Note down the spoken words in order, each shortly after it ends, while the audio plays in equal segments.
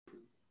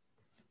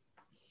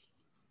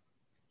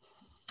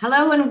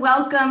Hello and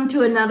welcome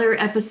to another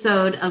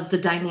episode of the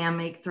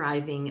Dynamic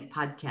Thriving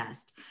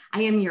Podcast.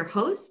 I am your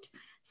host,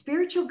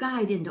 spiritual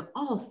guide into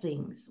all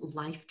things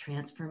life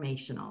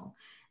transformational.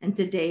 And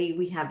today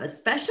we have a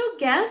special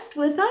guest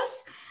with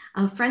us,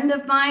 a friend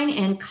of mine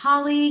and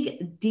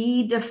colleague,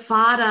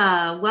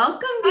 DiFatta.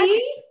 Welcome,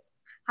 Dee.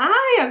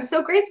 Hi, I'm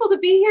so grateful to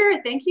be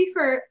here. Thank you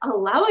for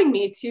allowing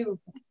me to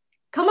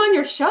come on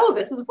your show.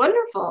 This is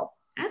wonderful.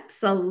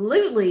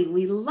 Absolutely.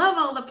 We love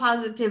all the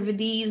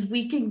positivities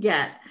we can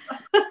get.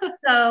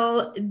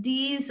 So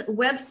Dee's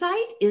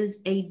website is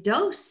a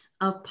dose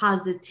of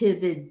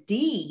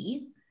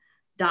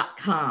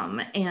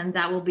PositiviDee.com, and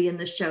that will be in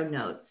the show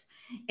notes.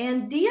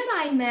 And Dee and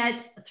I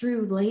met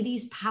through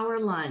Ladies Power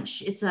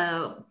Lunch. It's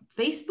a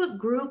Facebook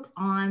group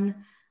on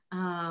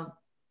of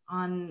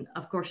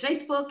course,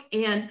 Facebook.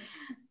 And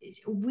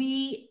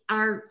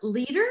our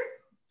leader,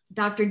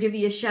 Dr.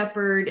 Divya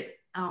Shepherd,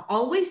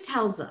 always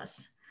tells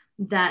us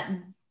that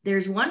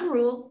there's one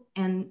rule,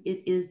 and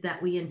it is that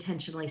we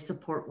intentionally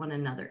support one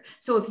another.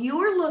 So if you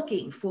are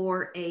looking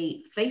for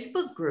a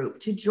Facebook group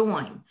to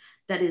join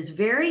that is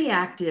very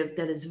active,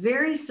 that is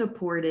very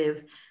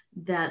supportive,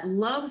 that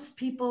loves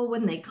people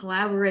when they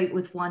collaborate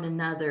with one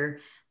another,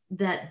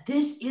 that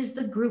this is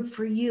the group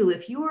for you.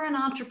 If you are an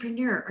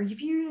entrepreneur or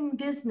if you're in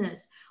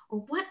business or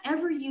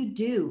whatever you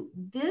do,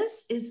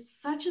 this is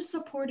such a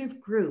supportive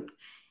group.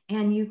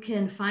 And you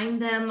can find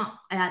them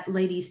at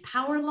Ladies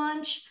Power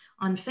Lunch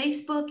on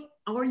Facebook,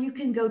 or you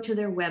can go to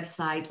their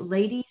website,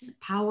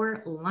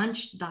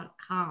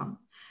 ladiespowerlunch.com.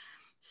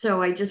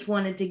 So I just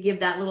wanted to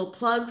give that little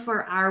plug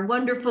for our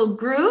wonderful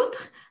group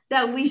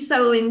that we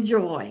so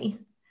enjoy.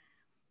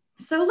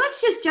 So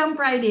let's just jump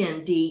right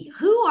in, Dee.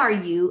 Who are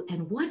you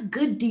and what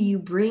good do you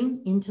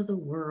bring into the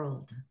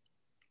world?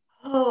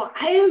 Oh,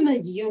 I am a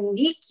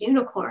unique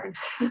unicorn.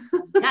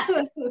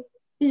 Yes.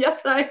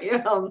 Yes, I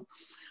am.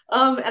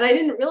 And I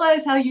didn't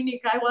realize how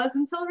unique I was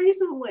until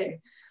recently.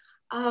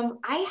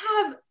 I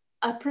have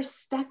a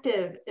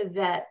perspective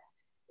that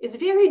is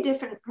very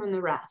different from the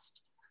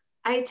rest.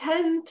 I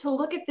tend to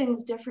look at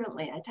things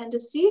differently. I tend to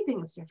see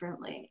things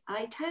differently.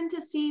 I tend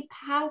to see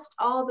past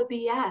all the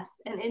BS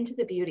and into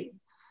the beauty.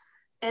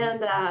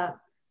 And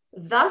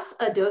thus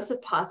a dose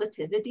of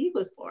positivity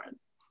was born.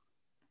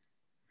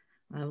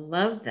 I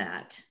love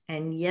that.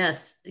 And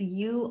yes,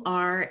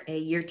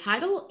 your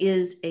title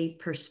is a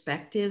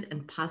perspective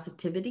and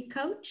positivity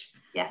coach.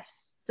 Yes.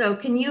 So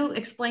can you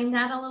explain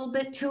that a little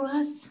bit to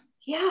us?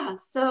 Yeah.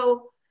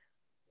 So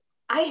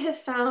I have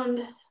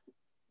found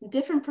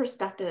different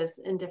perspectives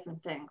in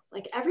different things.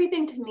 Like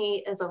everything to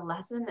me is a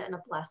lesson and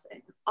a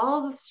blessing.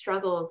 All the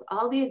struggles,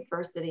 all the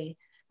adversity,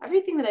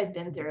 everything that I've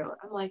been through,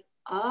 I'm like,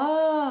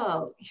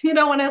 oh,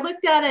 when I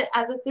looked at it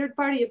as a third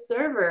party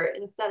observer,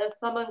 instead of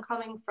someone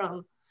coming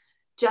from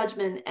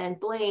judgment and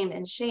blame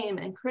and shame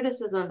and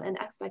criticism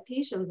and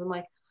expectations, I'm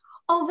like,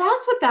 oh,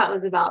 that's what that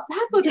was about.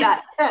 That's what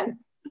Yes. that meant.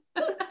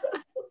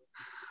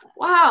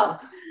 Wow.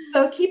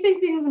 So keeping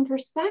things in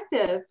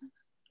perspective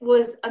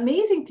was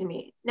amazing to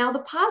me. Now, the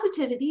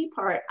positivity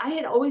part, I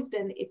had always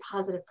been a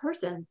positive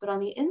person, but on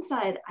the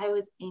inside, I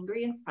was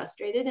angry and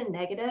frustrated and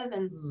negative.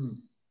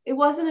 And it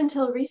wasn't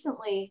until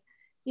recently,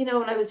 when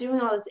I was doing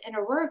all this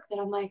inner work that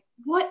I'm like,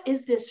 what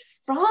is this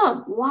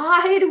from?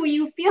 Why do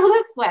you feel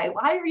this way?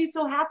 Why are you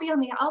so happy on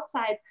the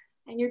outside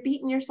and you're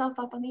beating yourself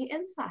up on the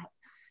inside?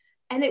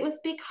 And it was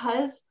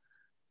because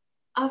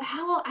of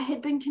how I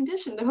had been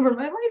conditioned over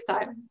my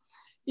lifetime,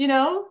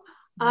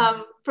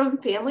 from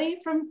family,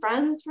 from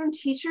friends, from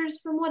teachers,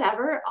 from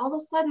whatever. All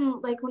of a sudden,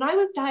 like when I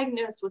was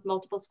diagnosed with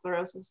multiple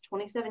sclerosis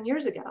 27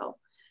 years ago,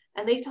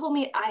 and they told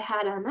me I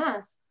had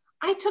MS,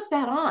 I took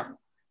that on.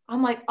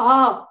 I'm like,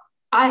 oh,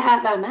 I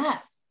have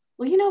MS.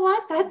 Well, you know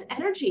what? That's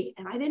energy.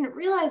 And I didn't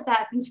realize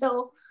that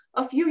until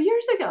a few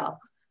years ago.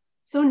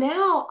 So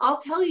now I'll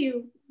tell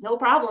you, no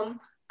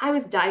problem. I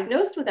was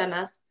diagnosed with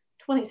MS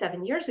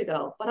 27 years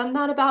ago, but I'm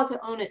not about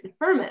to own it and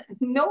affirm it.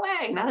 No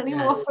way, not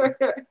anymore.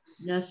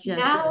 Yes.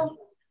 Now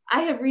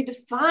I have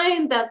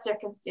redefined that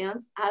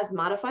circumstance as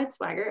modified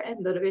swagger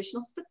and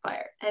motivational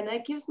spitfire. And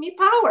that gives me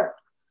power.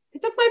 I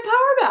took my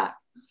power back.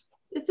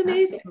 It's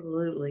amazing.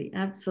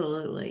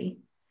 Absolutely.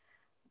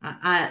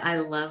 I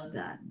love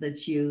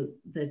that you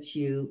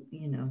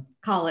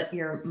call it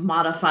your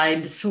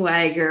modified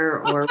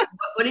swagger, or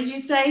what did you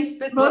say?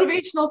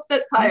 Motivational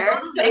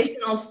spitfire.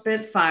 Motivational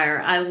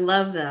spitfire. I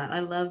love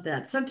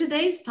that. So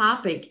today's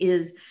topic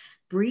is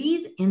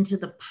breathe into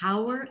the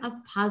power of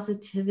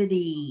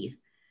positivity.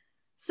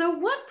 So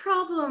what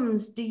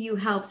problems do you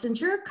help,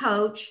 since you're a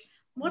coach,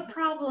 what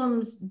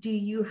problems do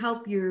you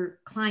help your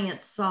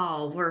clients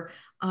solve, or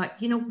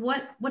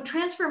what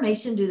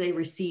transformation do they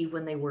receive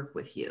when they work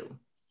with you?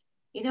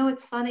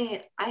 It's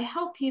funny. I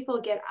help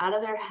people get out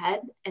of their head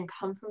and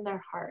come from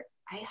their heart.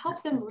 I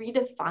help them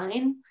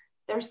redefine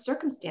their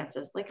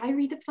circumstances like I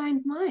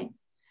redefined mine.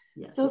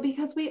 Yes. So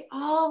because we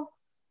all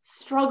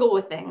struggle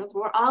with things,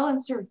 we're all in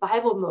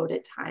survival mode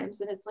at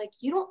times. And it's like,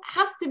 you don't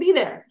have to be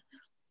there.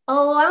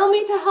 Allow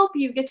me to help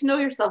you get to know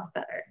yourself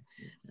better.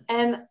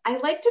 And I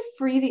like to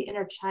free the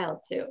inner child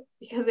too,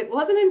 because it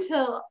wasn't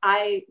until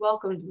I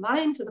welcomed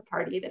mine to the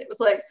party that it was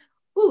like,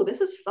 ooh,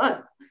 this is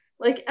fun.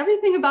 Like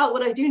everything about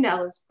what I do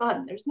now is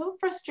fun. There's no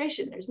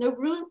frustration. There's no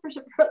room for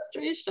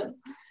frustration.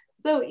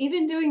 So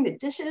even doing the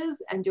dishes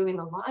and doing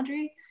the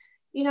laundry,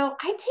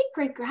 I take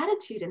great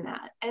gratitude in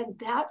that. And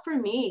that for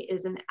me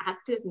is an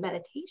active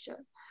meditation.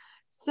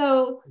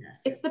 So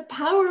it's the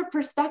power of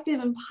perspective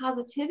and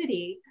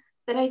positivity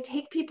that I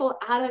take people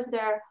out of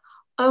their,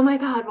 oh my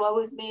God, woe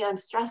is me, I'm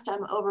stressed,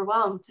 I'm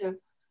overwhelmed, to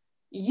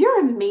you're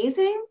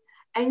amazing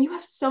and you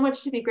have so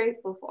much to be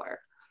grateful for.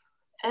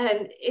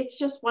 And it's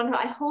just wonderful.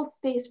 I hold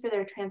space for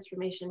their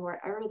transformation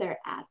wherever they're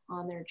at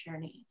on their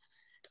journey.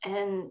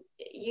 And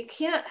you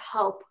can't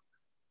help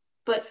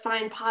but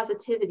find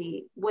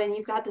positivity when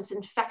you've got this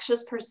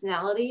infectious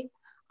personality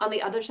on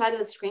the other side of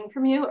the screen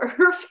from you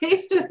or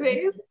face to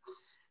face.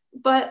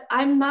 But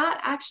I'm not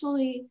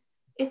actually,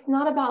 it's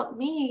not about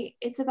me,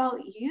 it's about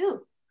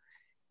you.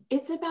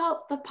 It's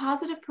about the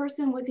positive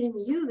person within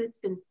you that's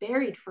been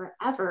buried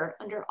forever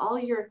under all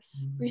your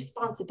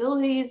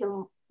responsibilities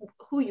and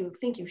who you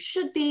think you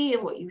should be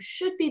and what you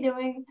should be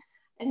doing.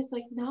 And it's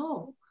like,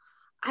 no,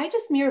 I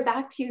just mirror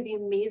back to you the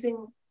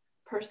amazing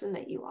person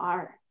that you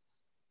are.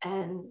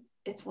 And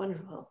it's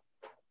wonderful.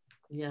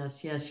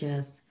 Yes, yes,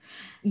 yes.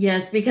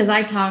 Yes, because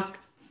I talk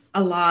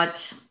a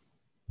lot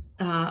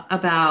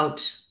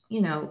about,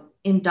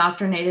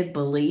 indoctrinated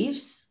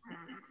beliefs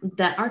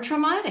that are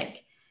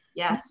traumatic.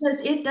 Yes.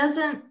 Because it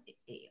doesn't,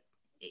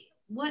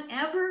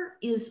 whatever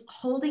is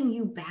holding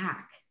you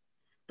back,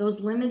 those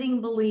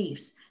limiting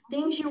beliefs,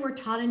 things you were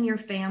taught in your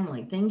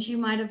family, things you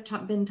might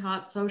have been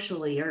taught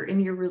socially or in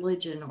your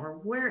religion or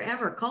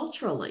wherever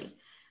culturally,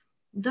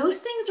 those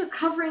things are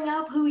covering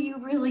up who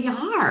you really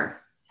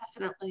are.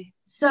 Definitely.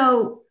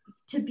 So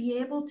to be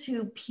able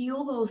to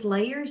peel those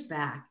layers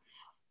back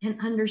and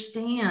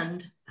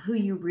understand who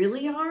you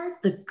really are,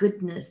 the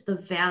goodness, the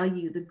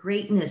value, the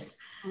greatness,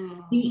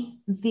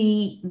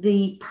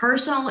 the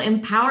personal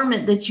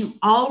empowerment that you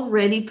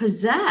already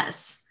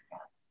possess.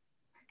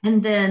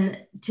 And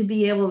then to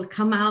be able to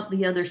come out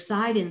the other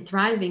side in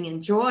thriving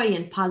and joy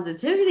and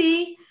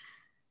positivity,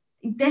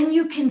 then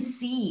you can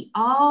see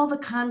all the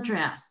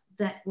contrast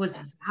that was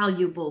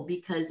valuable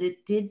because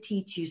it did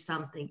teach you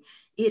something.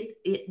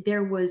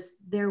 There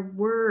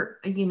were,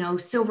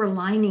 silver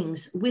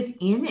linings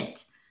within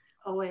it.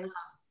 Always.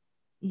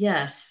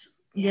 Yes.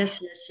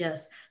 Yes, yes,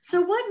 yes.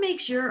 So what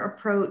makes your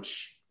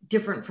approach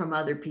different from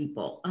other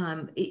people?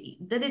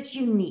 That it's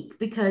unique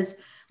because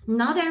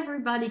not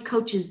everybody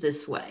coaches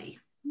this way.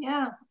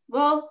 Yeah.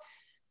 Well,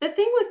 the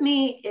thing with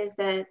me is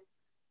that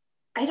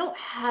I don't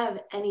have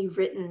any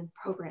written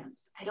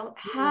programs. I don't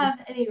have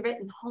any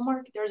written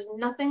homework. There's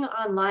nothing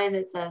online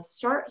that says,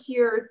 start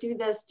here, do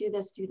this, do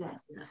this, do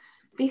this. Yes.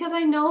 Because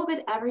I know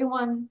that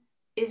everyone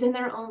is in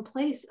their own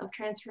place of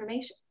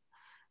transformation.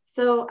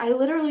 So I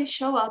literally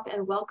show up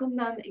and welcome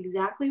them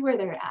exactly where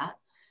they're at.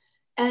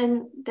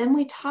 And then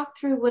we talk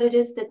through what it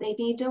is that they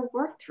need to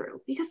work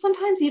through, because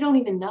sometimes you don't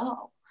even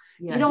know.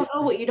 Yes. You don't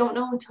know what you don't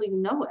know until you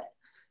know it.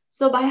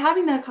 So by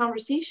having that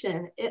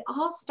conversation, it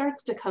all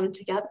starts to come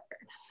together.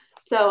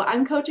 So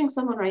I'm coaching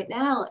someone right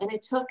now, and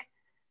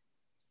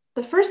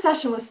the first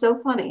session was so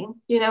funny.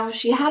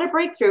 She had a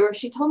breakthrough, or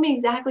she told me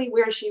exactly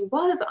where she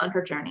was on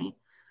her journey.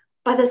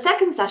 By the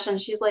second session,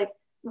 she's like,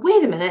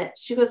 wait a minute.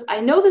 She goes, I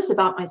know this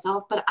about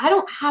myself, but I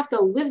don't have to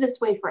live this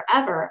way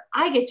forever.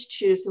 I get to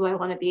choose who I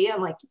want to be.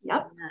 I'm like,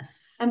 yep.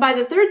 Yes. And by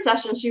the third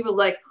session, she was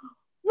like,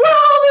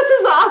 wow, this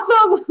is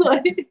awesome.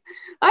 Like,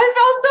 I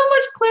found so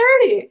much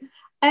clarity.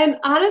 And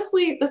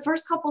honestly, the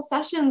first couple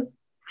sessions,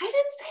 I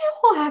didn't say a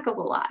whole heck of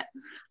a lot.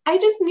 I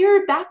just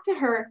mirrored back to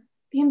her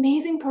the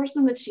amazing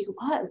person that she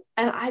was.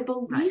 And I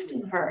believed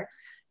in her.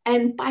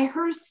 And by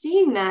her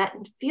seeing that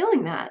and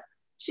feeling that,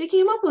 she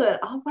came up with it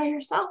all by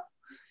herself.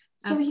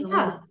 So absolutely.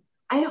 Yeah,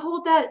 I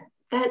hold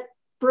that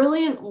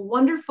brilliant,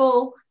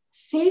 wonderful,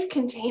 safe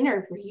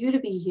container for you to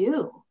be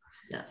you.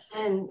 Yes.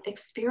 And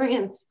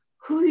experience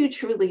who you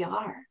truly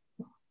are.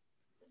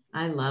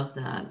 I love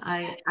that.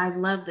 I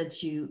love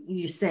that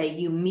you say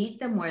you meet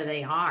them where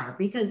they are,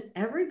 because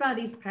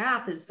everybody's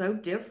path is so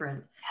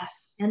different.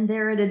 Yes. And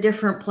they're at a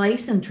different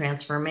place in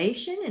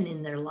transformation and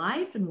in their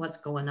life and what's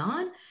going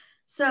on.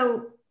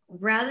 So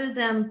rather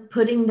than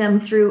putting them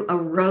through a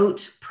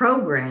rote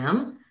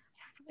program,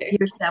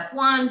 here's step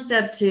 1,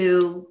 step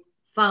 2,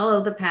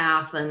 follow the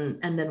path,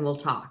 and then we'll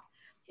talk.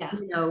 Yeah.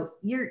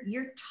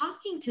 You're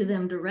talking to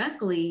them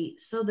directly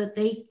so that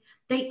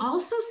they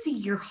also see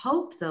your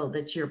hope, though,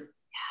 that you're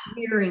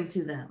mirroring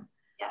to them.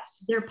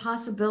 Yes. Their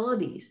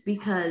possibilities,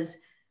 because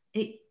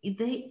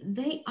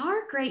they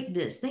are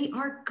greatness. They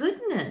are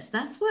goodness.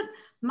 That's what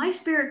my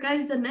spirit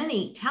guides the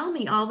many tell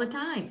me all the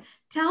time.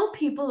 Tell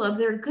people of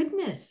their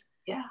goodness.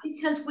 Yeah.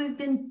 Because we've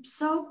been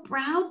so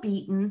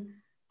browbeaten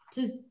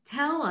to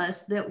tell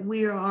us that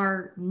we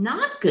are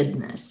not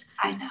goodness.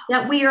 I know.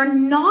 That we are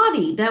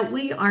naughty, that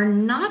we are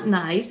not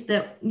nice,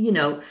 that,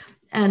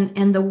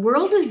 and the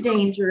world is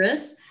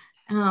dangerous.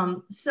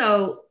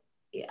 So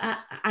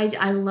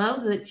I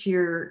love that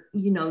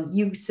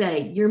you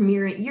say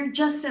you're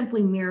just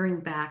simply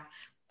mirroring back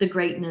the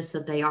greatness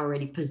that they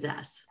already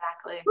possess,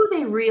 Exactly. who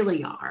they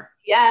really are.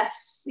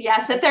 Yes.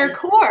 Yes. At their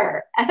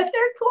core. At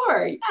their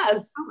core.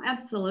 Yes. Oh,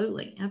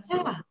 absolutely.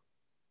 Absolutely. Yeah.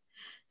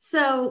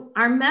 So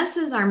our mess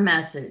is our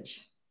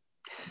message.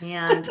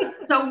 And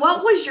so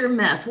what was your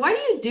mess? Why do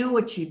you do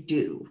what you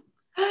do?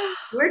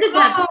 Where did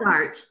that Oh,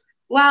 start?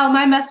 wow.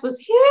 My mess was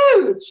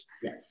huge.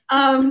 Yes.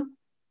 I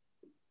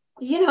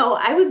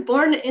was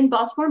born in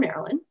Baltimore,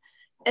 Maryland,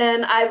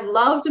 and I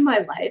loved my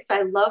life.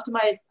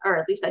 Or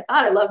at least I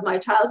thought I loved my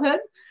childhood.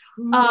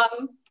 Mhm.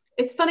 Um,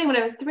 it's funny, when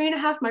I was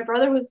 3.5, my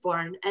brother was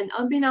born, and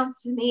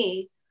unbeknownst to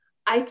me,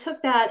 I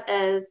took that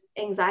as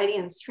anxiety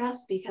and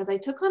stress because I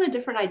took on a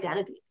different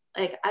identity.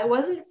 Like, I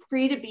wasn't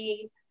free to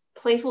be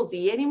playful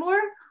D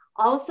anymore.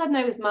 All of a sudden,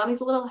 I was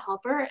mommy's little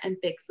helper and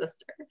big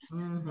sister. That's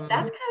Mhm.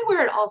 kind of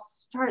where it all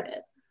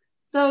started.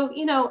 So,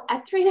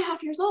 at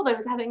 3.5 years old, I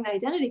was having an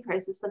identity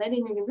crisis and I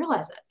didn't even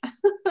realize it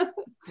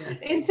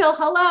Yes. until,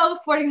 hello,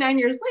 49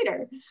 years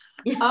later,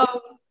 Yeah. um,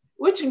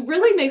 which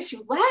really makes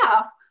you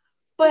laugh.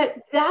 But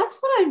that's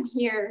what I'm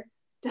here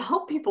to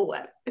help people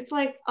with. It's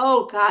like,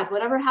 oh God,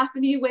 whatever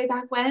happened to you way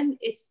back when,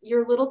 it's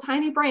your little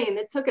tiny brain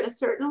that took it a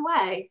certain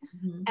way.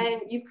 Mhm.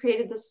 And you've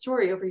created this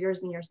story over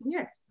years and years and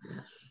years.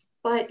 Yes.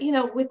 But,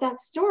 with that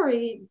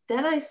story,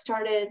 then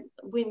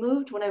we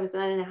moved when I was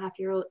 9.5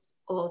 years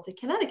old to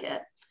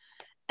Connecticut.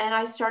 And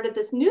I started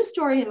this new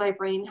story in my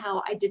brain,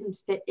 how I didn't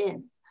fit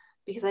in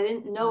because I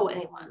didn't know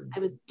anyone. I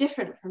was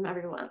different from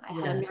everyone. I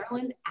had a Yes.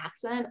 Maryland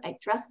accent. I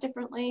dressed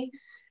differently.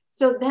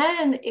 So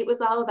then it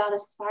was all about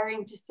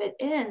aspiring to fit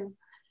in.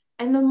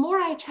 And the more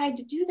I tried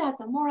to do that,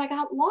 the more I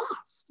got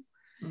lost,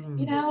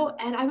 Mm.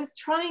 and I was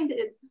trying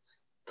to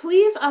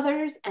please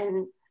others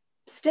and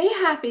stay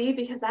happy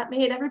because that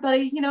made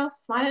everybody,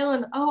 smile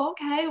and, oh,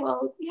 okay,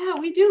 well, yeah,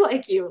 we do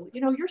like you.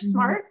 You're Mhm.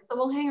 smart, so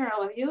we'll hang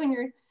around with you, and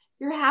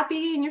you're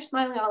happy and you're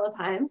smiling all the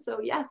time.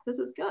 So yes, this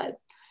is good.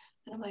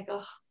 And I'm like,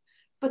 oh,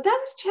 but that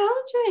was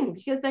challenging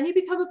because then you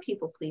become a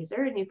people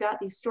pleaser and you've got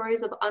these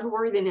stories of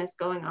unworthiness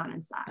going on Oh,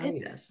 inside.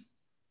 yes.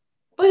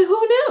 But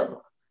who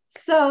knew?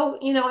 So,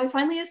 I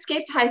finally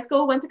escaped high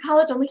school, went to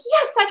college. I'm like,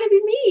 yes, I can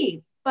be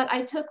me. But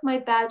I took my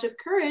badge of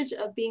courage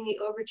of being the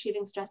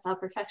overachieving, stressed out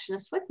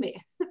perfectionist with me.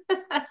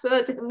 So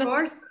it Of didn't,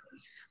 course.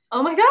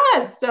 oh my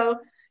God. So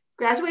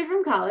graduated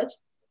from college.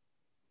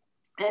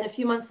 And a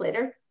few months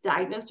later,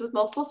 diagnosed with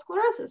multiple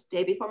sclerosis,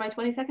 day before my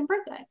 22nd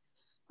birthday.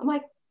 I'm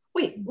like,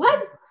 wait,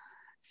 what?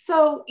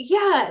 So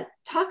yeah,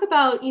 talk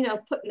about,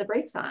 putting the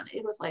brakes on.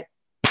 It was like,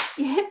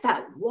 you hit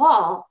that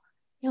wall.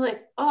 You're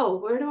like, oh,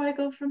 where do I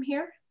go from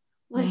here?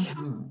 Like,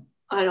 Mhm.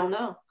 I don't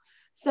know.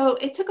 So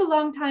it took a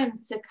long time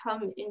to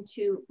come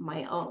into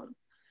my own,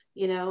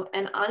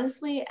 and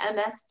honestly,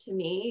 MS to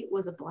me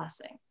was a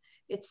blessing.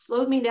 It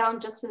slowed me down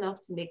just enough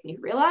to make me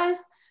realize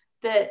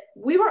that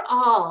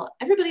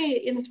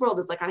everybody in this world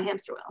is like on a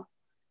hamster wheel.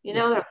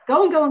 Yes. They're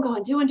going, going,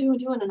 going, doing, doing,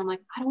 doing. And I'm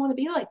like, I don't want to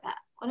be like that.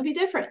 I want to be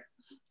different.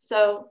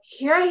 So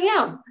here I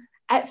am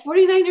at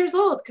 49 years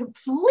old,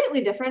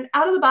 completely different,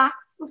 out of the box,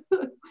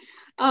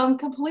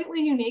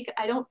 completely unique.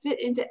 I don't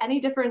fit into any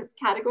different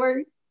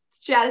category,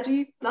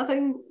 strategy,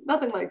 nothing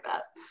like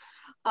that.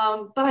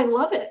 But I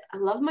love it. I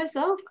love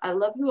myself. I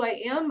love who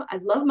I am. I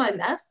love my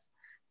mess.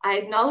 I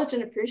acknowledge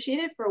and appreciate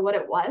it for what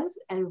it was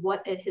and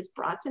what it has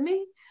brought to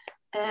me.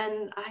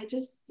 And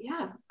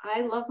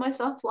I love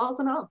myself, flaws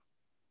and all.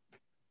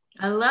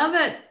 I love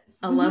it.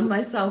 I love Mhm.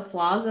 myself,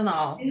 flaws and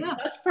all. Yeah.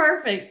 That's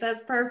perfect.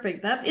 That's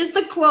perfect. That is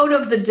the quote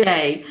of the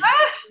day.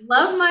 Ah!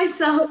 Love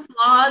myself,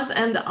 flaws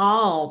and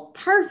all.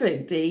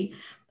 Perfect, Dee.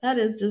 That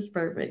is just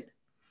perfect.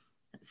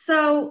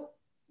 So,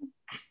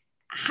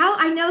 how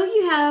I know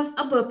you have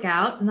a book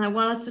out, and I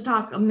want us to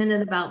talk a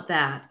minute about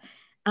that.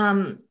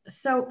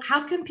 So,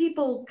 how can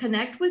people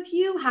connect with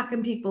you? How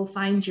can people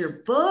find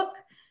your book,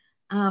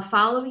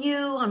 follow you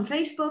on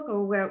Facebook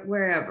or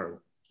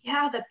wherever?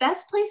 Yeah, the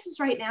best places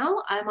right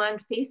now, I'm on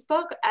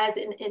Facebook as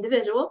an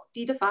individual,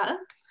 DiFatta.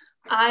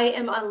 I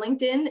am on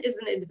LinkedIn as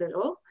an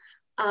individual.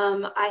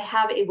 I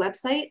have a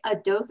website, a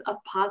dose of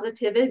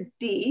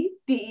PositiviDee,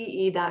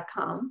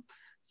 DEE.com.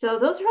 So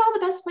those are all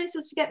the best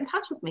places to get in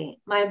touch with me.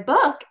 My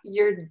book,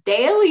 Your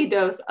Daily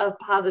Dose of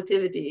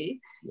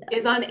Positivity,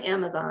 is Yes. on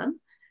Amazon.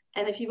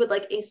 And if you would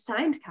like a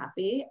signed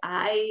copy,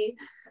 I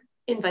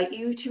invite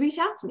you to reach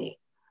out to me,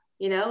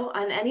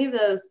 on any of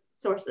those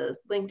sources,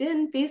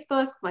 LinkedIn,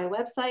 Facebook, my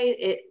website.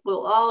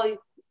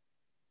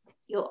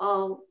 You'll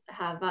all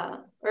have,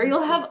 or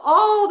you'll have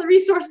all the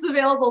resources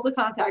available to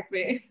contact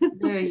me.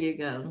 There you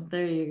go.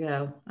 There you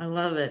go. I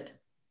love it.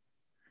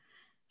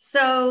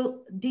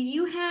 So, do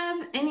you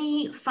have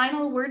any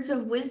final words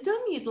of wisdom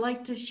you'd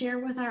like to share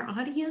with our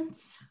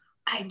audience?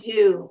 I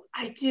do.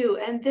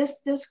 And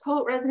this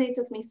quote resonates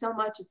with me so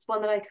much. It's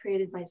one that I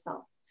created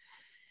myself.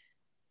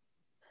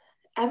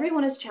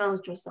 Everyone is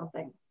challenged with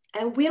something.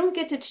 And we don't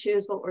get to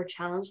choose what we're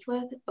challenged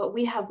with, but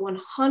we have 100%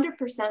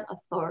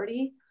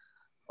 authority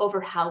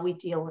over how we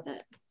deal with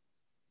it.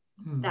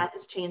 Hmm. That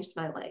has changed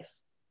my life.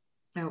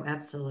 Oh,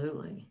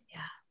 absolutely. Yeah.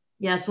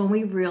 Yes, when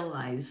we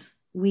realize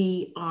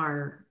we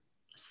are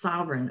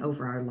sovereign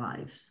over our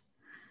lives,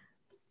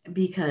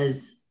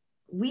 because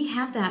we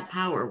have that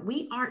power.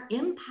 We are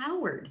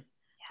empowered.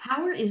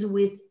 Power is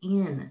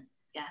within.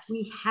 Yes.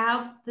 We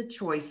have the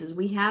choices.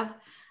 We have,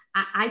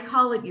 I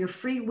call it your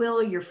free will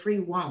or your free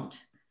won't.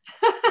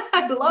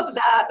 I love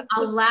that.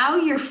 Allow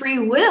your free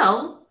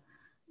will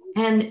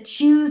and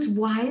choose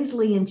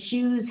wisely and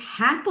choose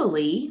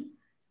happily,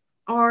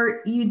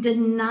 or you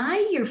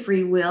deny your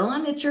free will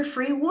and it's your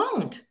free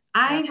won't.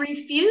 I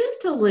refuse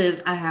to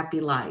live a happy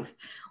life.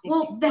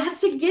 Well,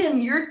 that's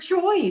again your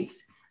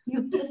choice.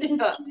 You get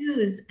to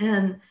choose,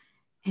 and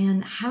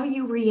how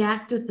you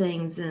react to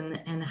things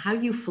and how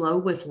you flow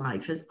with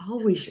life is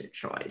always your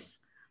choice.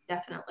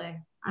 Definitely.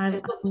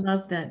 I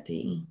love that,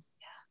 Dee.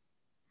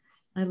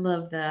 Yeah. I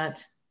love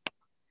that.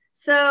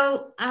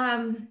 So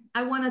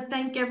I want to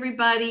thank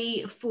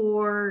everybody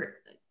for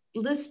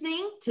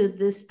listening to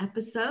this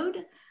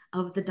episode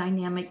of the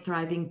Dynamic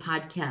Thriving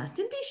Podcast.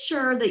 And be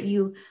sure that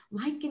you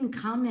like and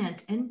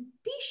comment, and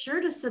be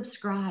sure to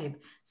subscribe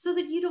so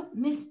that you don't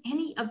miss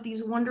any of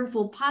these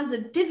wonderful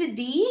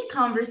PositiviDee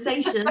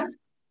conversations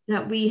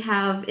that we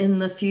have in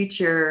the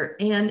future.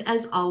 And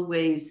as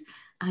always,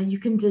 you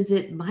can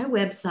visit my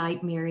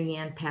website,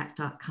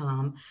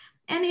 mariannepack.com.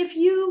 And if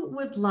you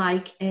would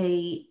like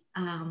a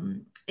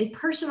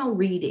personal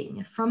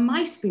reading from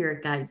my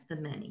spirit guides, the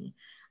many,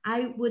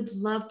 I would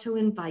love to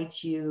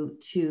invite you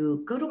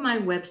to go to my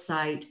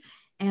website,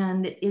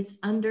 and it's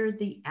under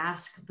the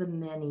Ask the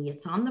Many.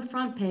 It's on the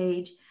front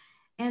page.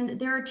 And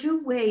there are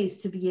two ways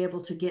to be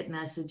able to get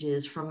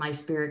messages from my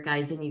spirit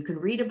guides, and you can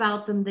read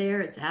about them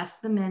there. It's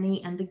Ask the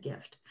Many and the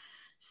Gift.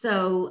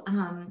 So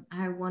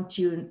I want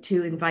to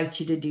invite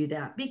you to do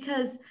that,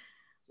 because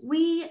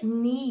we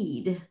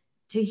need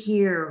to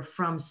hear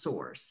from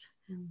Source.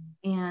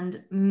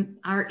 And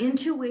our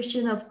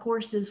intuition, of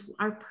course, is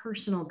our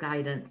personal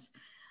guidance.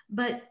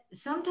 But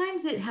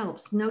sometimes it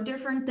helps, no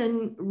different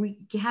than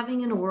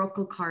having an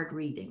oracle card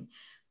reading.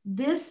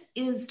 This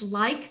is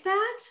like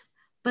that,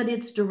 but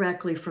it's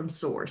directly from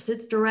Source.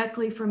 It's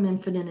directly from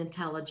Infinite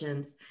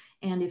Intelligence.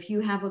 And if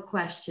you have a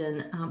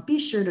question, be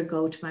sure to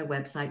go to my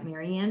website,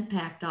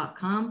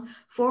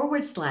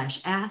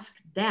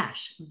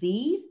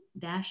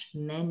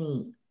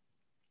 mariannepack.com/ask-the-many.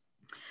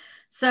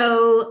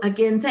 So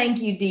again, thank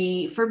you,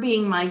 Dee, for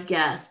being my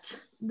guest.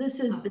 This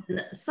has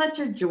been such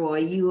a joy.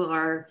 You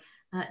are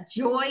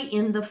joy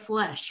in the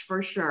flesh,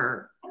 for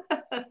sure.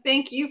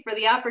 Thank you for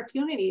the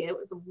opportunity. It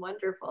was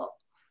wonderful.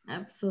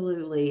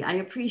 Absolutely. I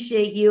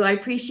appreciate you. I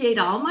appreciate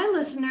all my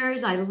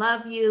listeners. I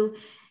love you,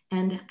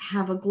 and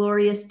have a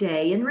glorious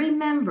day. And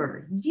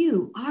remember,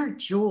 you are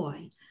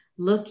joy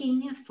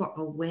looking for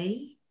a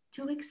way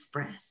to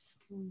express.